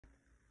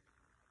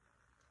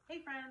Hey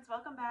friends,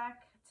 welcome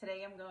back.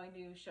 Today I'm going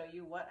to show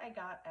you what I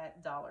got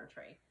at Dollar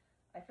Tree.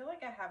 I feel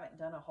like I haven't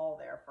done a haul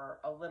there for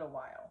a little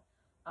while.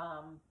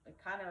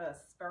 Kind of a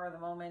spur of the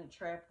moment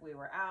trip. We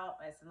were out.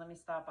 I said, let me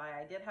stop by.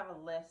 I did have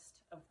a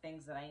list of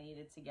things that I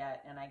needed to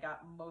get, and I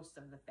got most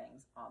of the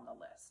things on the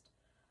list.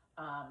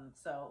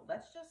 So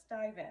let's just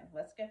dive in.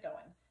 Let's get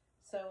going.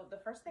 So the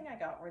first thing I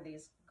got were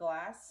these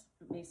glass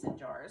mason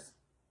jars.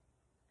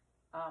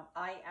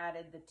 I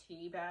added the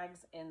tea bags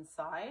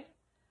inside.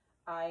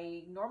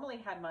 I normally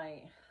had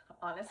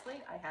honestly,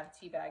 I have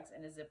tea bags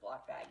in a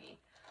Ziploc baggie.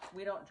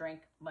 We don't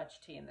drink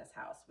much tea in this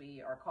house.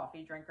 We are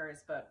coffee drinkers,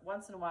 but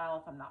once in a while,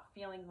 if I'm not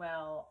feeling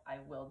well, I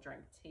will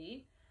drink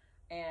tea.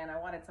 And I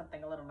wanted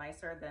something a little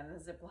nicer than the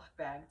Ziploc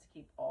bag to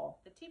keep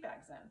all the tea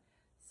bags in.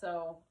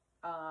 So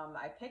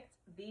I picked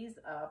these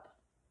up,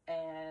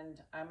 and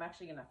I'm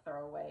actually gonna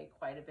throw away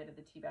quite a bit of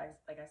the tea bags.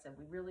 Like I said,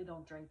 we really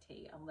don't drink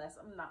tea unless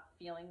I'm not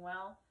feeling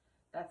well.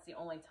 That's the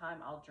only time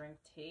I'll drink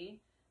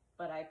tea.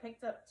 But I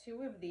picked up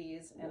 2 of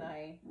these and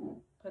I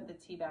put the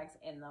tea bags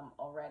in them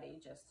already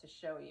just to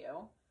show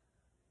you.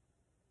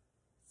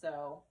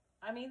 So,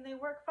 I mean, they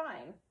work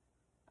fine.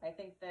 I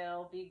think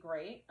they'll be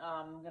great.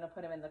 I'm gonna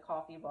put them in the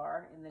coffee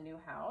bar in the new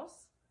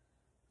house.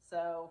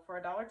 So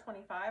for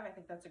 $1.25, I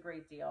think that's a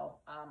great deal.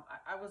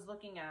 I was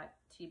looking at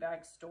tea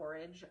bag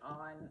storage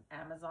on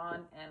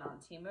Amazon and on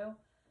Temu,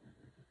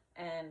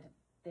 and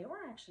they were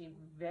actually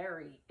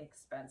very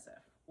expensive.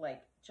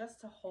 Like,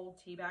 just to hold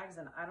tea bags,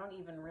 and I don't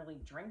even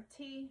really drink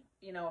tea.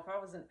 You know, if I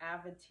was an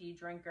avid tea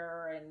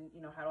drinker and,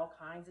 you know, had all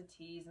kinds of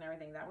teas and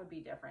everything, that would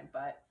be different.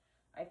 But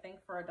I think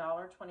for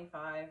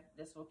 $1.25,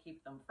 this will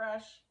keep them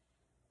fresh,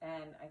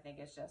 and I think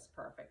it's just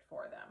perfect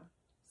for them.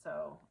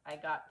 So I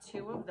got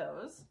 2 of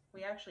those.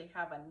 We actually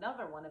have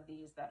another one of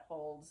these that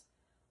holds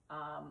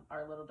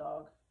our little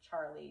dog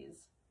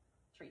Charlie's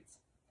treats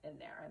in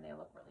there, and they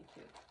look really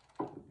cute.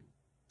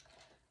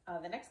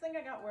 The next thing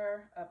I got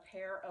were a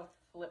pair of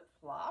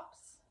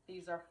flip-flops.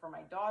 These are for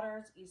my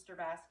daughter's Easter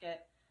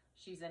basket.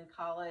 She's in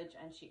college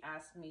and she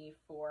asked me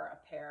for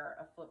a pair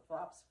of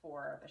flip-flops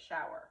for the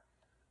shower.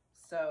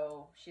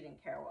 So she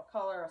didn't care what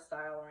color or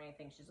style or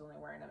anything. She's only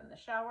wearing them in the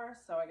shower.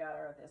 So I got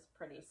her this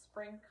pretty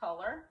spring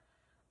color.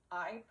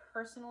 I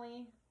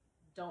personally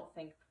don't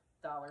think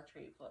Dollar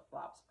Tree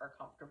flip-flops are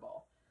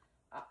comfortable.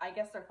 I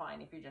guess they're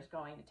fine if you're just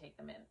going to take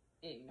them in,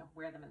 you know,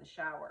 wear them in the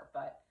shower,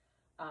 but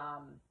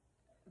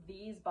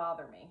these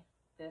bother me.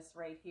 This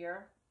right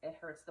here, it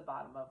hurts the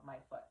bottom of my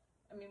foot.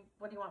 I mean,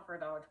 what do you want for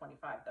 $1.25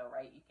 though,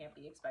 right? You can't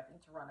be expecting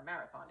to run a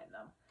marathon in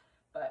them.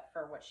 But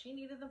for what she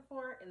needed them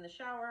for in the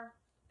shower,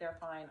 they're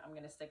fine. I'm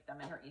gonna stick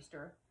them in her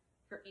Easter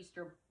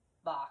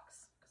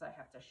box because I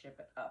have to ship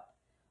it up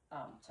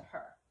to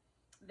her.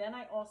 Then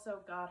I also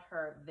got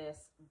her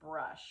this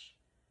brush.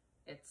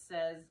 It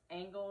says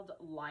angled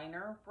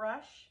liner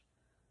brush.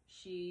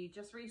 She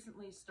just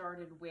recently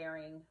started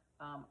wearing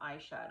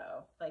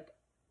eyeshadow, like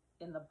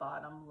in the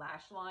bottom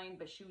lash line,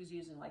 but she was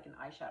using like an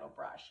eyeshadow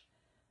brush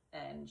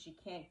and she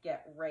can't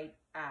get right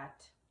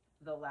at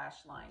the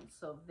lash line.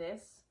 So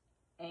this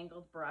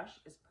angled brush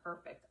is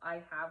perfect. I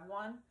have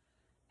one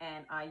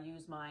and I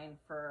use mine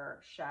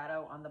for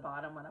shadow on the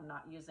bottom when I'm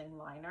not using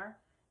liner,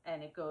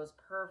 and it goes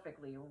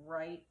perfectly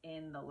right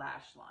in the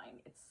lash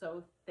line. It's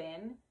so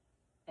thin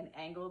and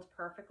angled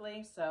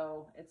perfectly.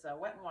 So it's a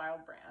Wet n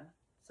Wild brand.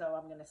 So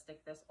I'm gonna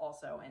stick this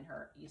also in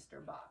her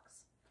Easter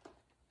box.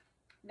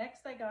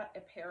 Next, I got a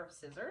pair of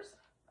scissors.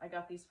 I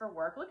got these for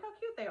work. Look how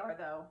cute they are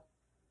though.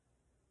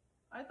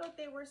 I thought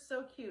they were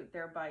so cute.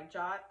 They're by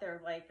Jot. They're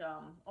like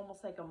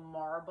almost like a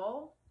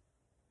marble.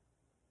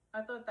 I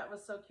thought that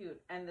was so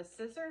cute. And the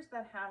scissors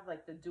that have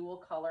like the dual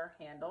color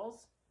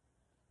handles,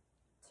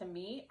 to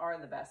me, are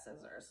the best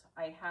scissors.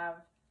 I have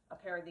a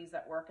pair of these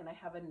at work, and I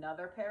have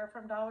another pair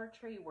from Dollar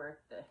Tree where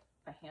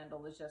the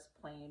handle is just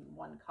plain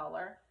one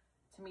color.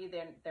 To me,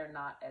 they're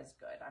not as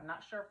good. I'm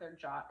not sure if they're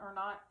Jot or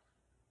not,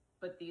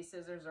 but these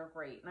scissors are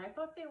great. And I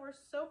thought they were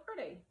so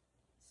pretty.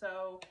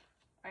 So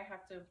I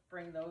have to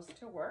bring those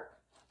to work.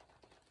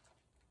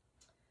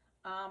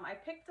 I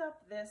picked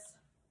up this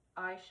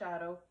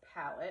eyeshadow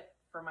palette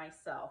for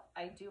myself.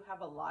 I do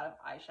have a lot of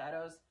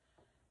eyeshadows,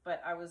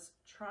 but I was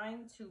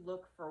trying to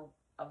look for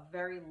a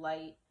very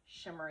light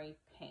shimmery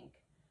pink.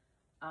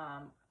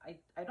 I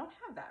don't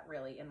have that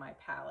really in my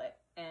palette,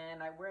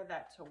 and I wear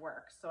that to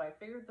work. So I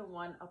figured the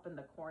one up in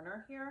the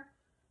corner here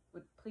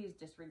would, please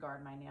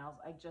disregard my nails.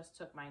 I just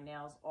took my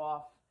nails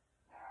off.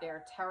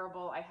 They're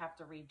terrible. I have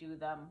to redo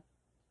them.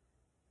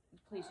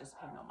 Please just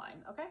pay no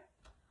mind, okay?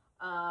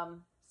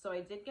 So I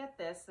did get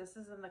this. This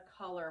is in the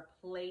color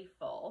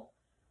Playful.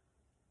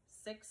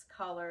 6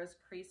 colors,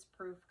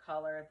 crease-proof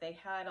color. They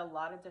had a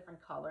lot of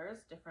different colors,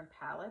 different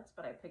palettes,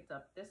 but I picked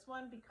up this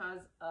one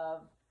because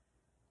of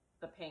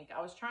the pink.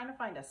 I was trying to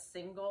find a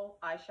single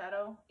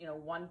eyeshadow, you know,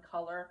 one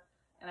color,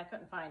 and I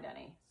couldn't find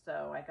any.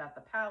 So I got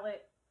the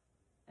palette,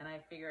 and I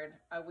figured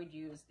I would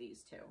use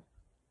these 2,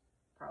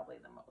 probably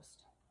the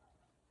most.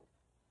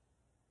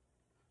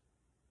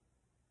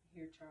 I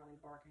hear Charlie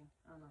barking.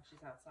 I don't know if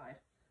she's outside.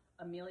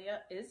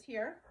 Amelia is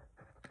here.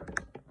 I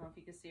don't know if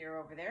you can see her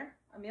over there.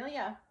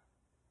 Amelia.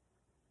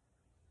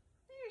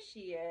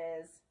 she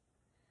is.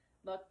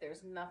 Look,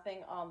 there's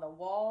nothing on the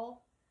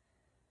wall.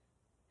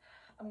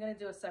 I'm gonna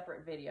do a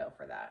separate video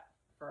for that,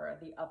 for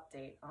the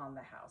update on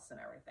the house and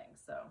everything.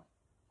 So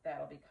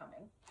that'll be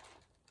coming.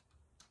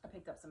 I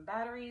picked up some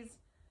batteries,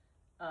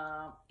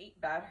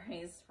 8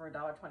 batteries for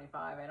 $1.25.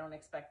 I don't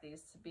expect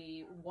these to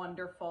be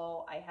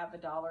wonderful. I have a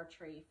Dollar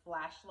Tree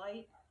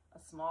flashlight, a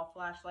small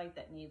flashlight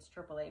that needs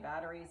AAA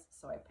batteries,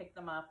 so I picked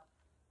them up.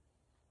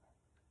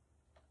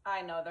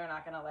 I know they're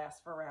not gonna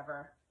last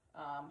forever.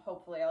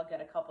 Hopefully I'll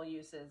get a couple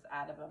uses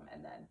out of them,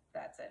 and then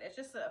that's it. It's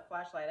just a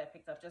flashlight I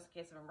picked up just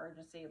in case of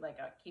emergency, like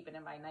I keep it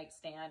in my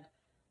nightstand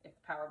if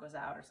the power goes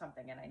out or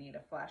something and I need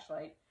a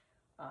flashlight.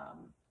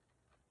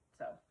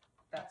 So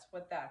that's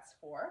what that's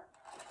for.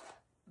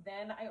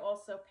 Then I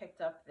also picked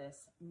up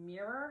this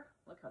mirror.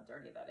 Look how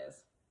dirty that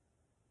is.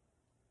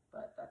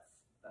 But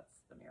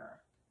that's the mirror.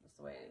 That's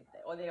the way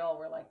they all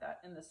were like that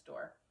in the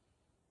store.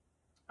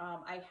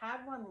 I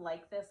had one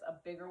like this, a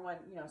bigger one,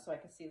 you know, so I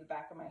could see the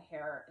back of my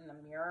hair in the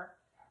mirror.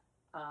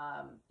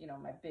 You know,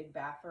 my big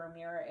bathroom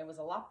mirror. It was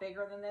a lot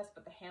bigger than this,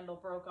 but the handle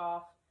broke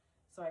off.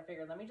 So I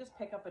figured, let me just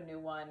pick up a new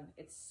one.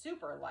 It's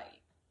super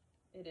light.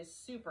 It is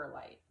super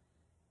light.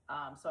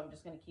 So I'm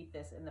just going to keep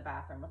this in the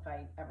bathroom if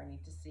I ever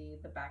need to see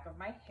the back of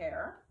my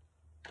hair.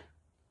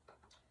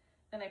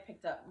 Then I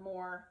picked up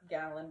more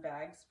gallon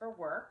bags for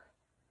work.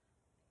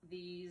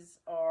 These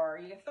are,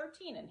 you get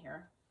 13 in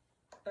here.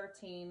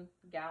 13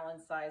 gallon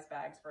size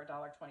bags for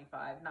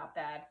 $1.25. Not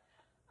bad.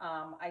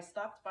 I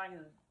stopped buying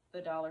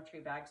the Dollar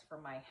Tree bags for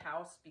my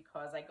house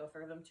because I go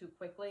through them too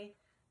quickly,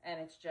 and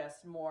it's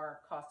just more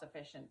cost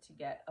efficient to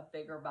get a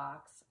bigger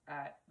box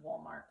at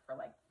Walmart for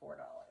like $4.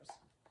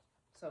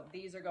 So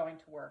these are going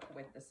to work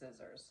with the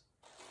scissors.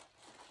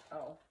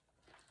 Oh,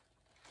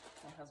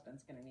 my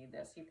husband's gonna need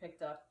this. He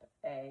picked up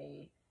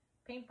a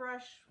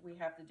paintbrush. We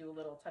have to do a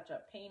little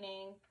touch-up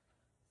painting.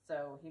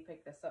 So he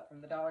picked this up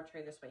from the Dollar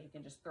Tree. This way he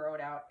can just throw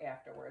it out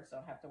afterwards.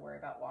 Don't have to worry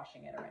about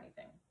washing it or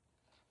anything.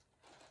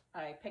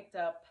 I picked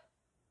up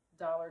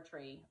Dollar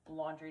Tree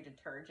laundry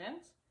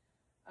detergent.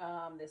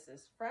 This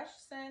is fresh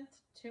scent,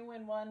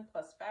 2-in-1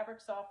 plus fabric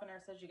softener.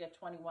 It says you get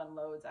 21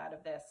 loads out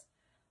of this.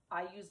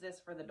 I use this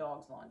for the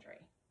dog's laundry.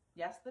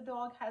 Yes, the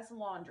dog has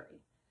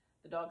laundry.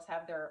 The dogs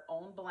have their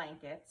own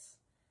blankets,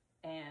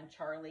 and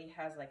Charlie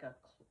has like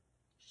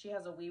she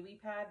has a wee-wee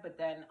pad, but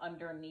then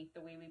underneath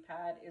the wee-wee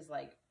pad is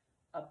like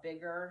a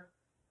bigger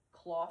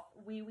cloth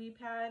wee-wee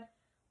pad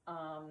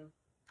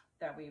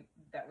that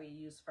we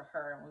use for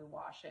her, and we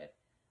wash it.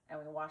 And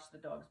we wash the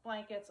dog's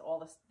blankets,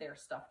 all their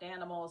stuffed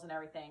animals and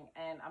everything.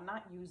 And I'm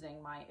not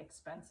using my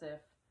expensive,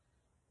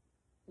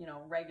 you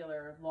know,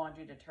 regular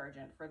laundry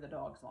detergent for the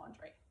dog's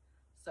laundry.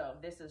 So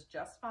this is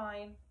just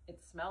fine. It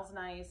smells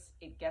nice.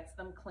 It gets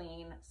them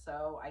clean.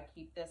 So I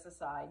keep this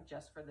aside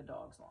just for the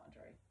dog's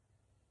laundry.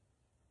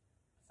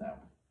 So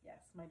yes,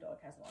 my dog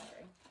has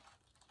laundry.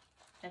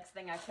 Next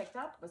thing I picked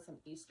up was some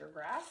Easter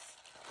grass.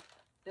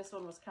 This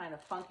one was kind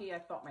of funky. I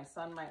thought my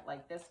son might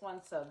like this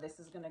one, so this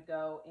is gonna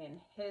go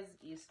in his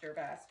Easter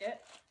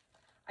basket.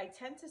 I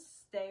tend to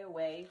stay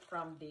away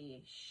from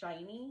the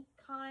shiny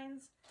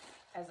kinds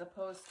as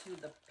opposed to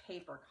the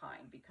paper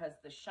kind, because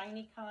the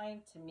shiny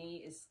kind to me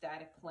is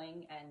static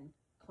cling and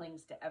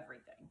clings to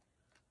everything.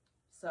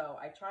 So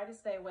I try to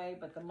stay away,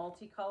 but the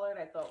multicolored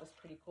I thought was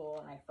pretty cool,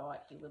 and I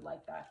thought he would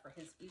like that for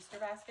his Easter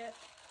basket.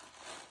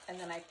 And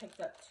then I picked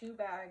up 2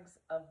 bags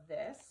of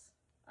this.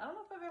 I don't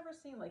know if I've ever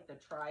seen like the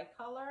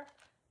tricolor,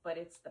 but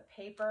it's the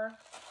paper,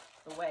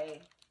 the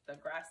way the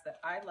grass that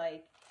I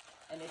like,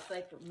 and it's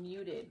like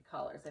muted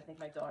colors. I think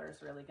my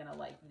daughter's really gonna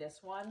like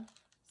this one.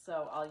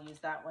 So I'll use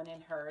that one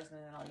in hers, and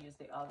then I'll use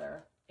the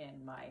other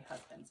in my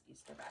husband's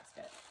Easter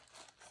basket.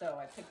 So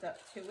I picked up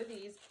 2 of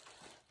these.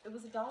 It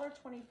was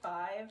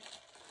 $1.25.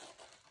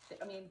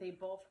 I mean, they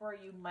both were,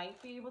 you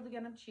might be able to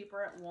get them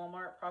cheaper at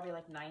Walmart, probably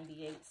like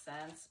 98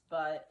 cents,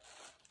 but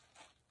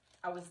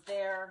I was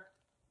there,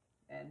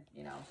 and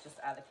you know, just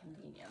out of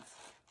convenience.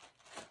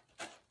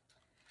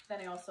 Then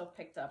I also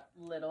picked up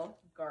little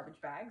garbage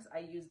bags. I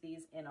use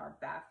these in our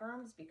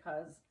bathrooms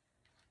because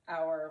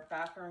our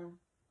bathroom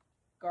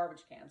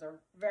garbage cans are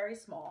very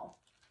small.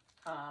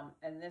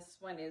 And this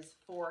one is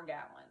 4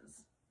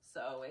 gallons.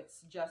 So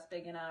it's just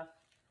big enough.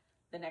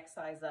 The next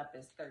size up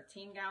is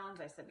 13 gallons.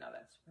 I said, no,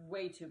 that's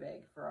way too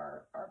big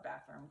for our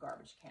bathroom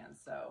garbage cans.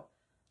 So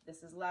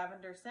this is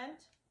lavender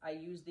scent. I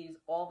use these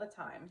all the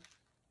time,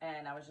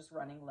 and I was just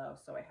running low,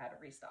 so I had to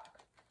restock.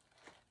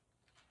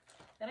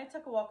 Then I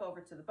took a walk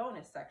over to the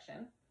bonus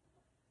section,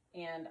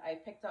 and I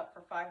picked up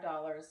for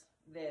 $5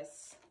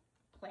 this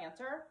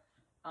planter.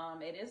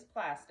 It is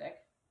plastic.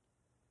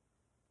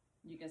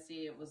 You can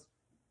see it was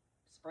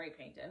spray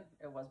painted.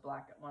 It was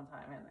black at one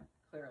time, and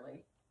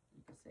clearly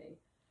you can see.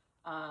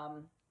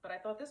 But I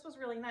thought this was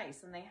really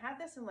nice, and they had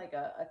this in like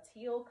a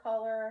teal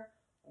color,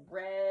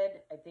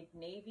 red, I think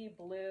navy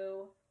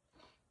blue,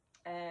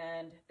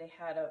 and they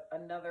had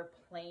another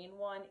plain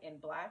one in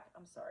black.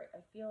 I'm sorry, I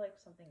feel like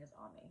something is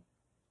on me.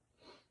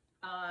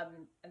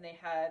 And they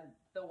had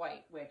the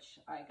white, which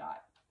I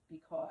got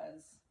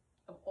because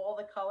of all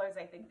the colors.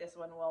 I think this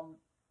one will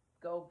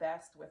go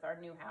best with our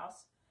new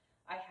house.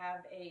 I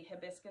have a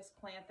hibiscus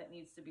plant that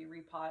needs to be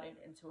repotted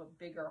into a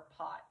bigger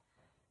pot.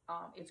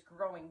 It's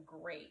growing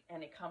great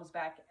and it comes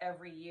back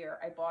every year.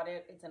 I bought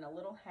it. It's in a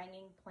little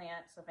hanging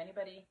plant. So if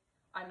anybody,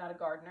 I'm not a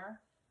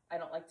gardener. I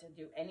don't like to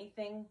do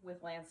anything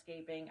with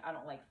landscaping. I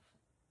don't like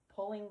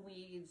pulling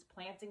weeds,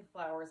 planting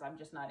flowers. I'm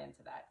just not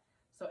into that.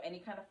 So any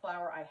kind of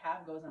flower I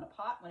have goes in a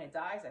pot. When it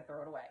dies, I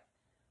throw it away.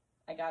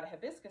 I got a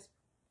hibiscus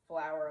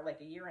flower like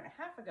a year and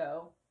a half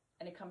ago,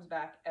 and it comes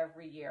back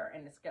every year,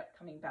 and it's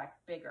coming back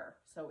bigger.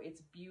 So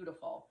it's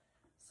beautiful.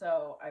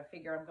 So I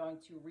figure I'm going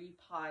to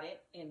repot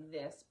it in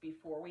this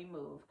before we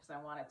move because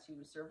I want it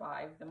to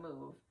survive the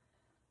move.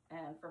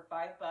 And for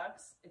 $5,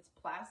 it's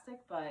plastic,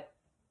 but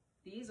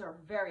these are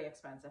very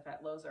expensive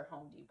at Lowe's or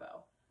Home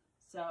Depot.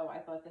 So I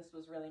thought this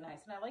was really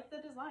nice, and I like the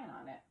design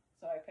on it.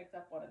 So I picked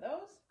up one of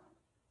those.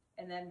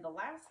 And then the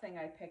last thing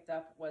I picked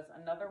up was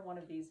another one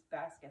of these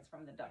baskets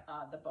from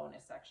the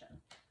bonus section.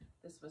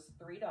 This was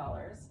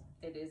 $3.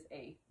 It is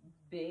a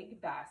big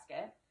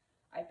basket.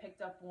 I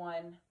picked up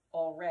one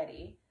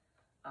already,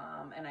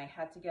 and I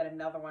had to get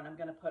another one. I'm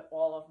gonna put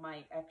all of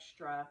my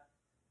extra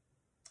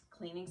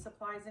cleaning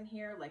supplies in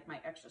here, like my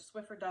extra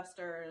Swiffer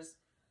dusters,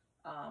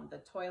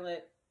 the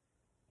toilet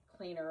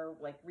cleaner,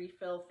 like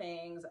refill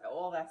things,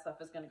 all that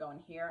stuff is gonna go in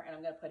here, and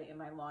I'm gonna put it in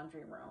my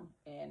laundry room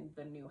in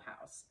the new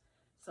house.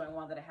 So I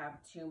wanted to have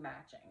two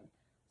matching.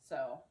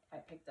 So I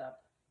picked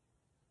up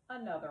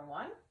another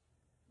one.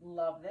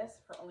 Love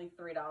this for only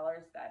 $3.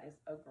 That is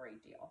a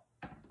great deal.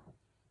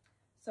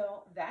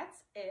 So that's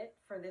it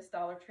for this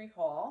Dollar Tree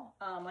haul.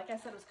 Like I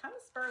said, it was kind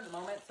of spur of the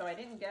moment, so I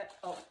didn't get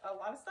a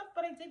lot of stuff,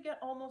 but I did get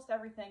almost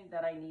everything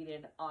that I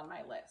needed on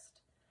my list.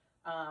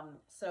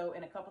 So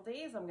in a couple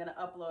days, I'm gonna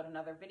upload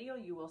another video.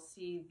 You will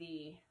see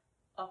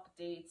the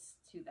updates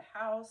to the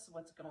house,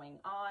 what's going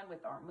on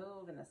with our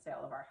move and the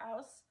sale of our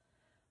house.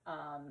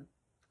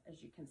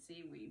 As you can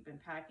see, we've been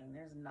packing.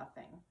 There's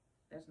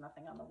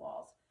nothing on the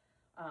walls.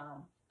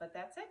 But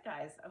that's it,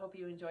 guys. I hope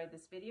you enjoyed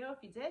this video.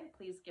 If you did,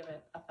 please give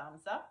it a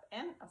thumbs up,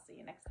 and I'll see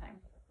you next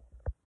time.